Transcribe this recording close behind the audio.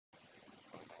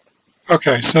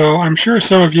Okay, so I'm sure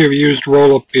some of you have used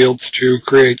roll-up fields to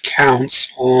create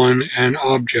counts on an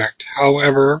object.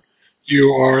 However, you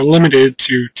are limited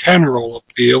to 10 roll-up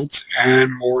fields,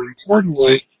 and more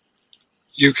importantly,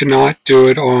 you cannot do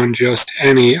it on just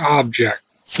any object,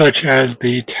 such as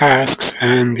the tasks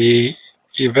and the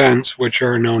events, which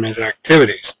are known as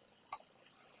activities.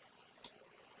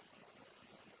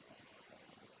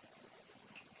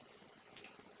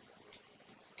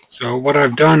 So what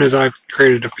I've done is I've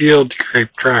created a field to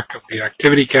keep track of the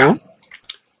activity count,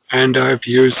 and I've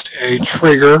used a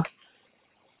trigger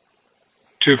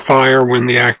to fire when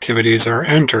the activities are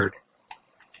entered.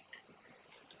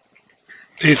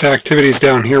 These activities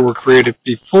down here were created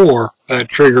before that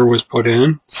trigger was put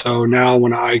in, so now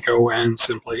when I go and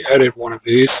simply edit one of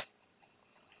these,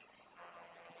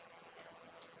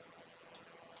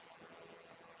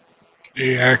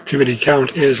 the activity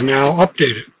count is now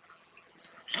updated.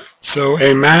 So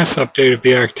a mass update of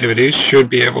the activities should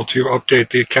be able to update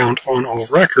the account on all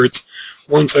records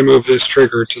once I move this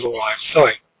trigger to the live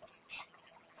site.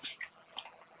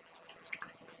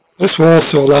 This will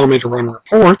also allow me to run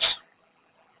reports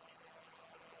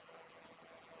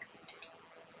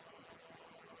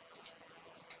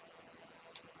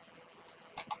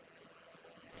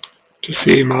to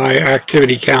see my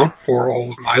activity count for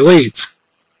all of my leads.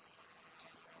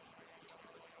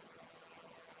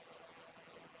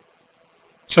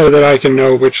 So that I can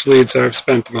know which leads I've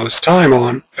spent the most time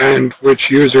on and which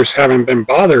users haven't been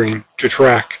bothering to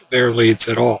track their leads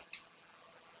at all.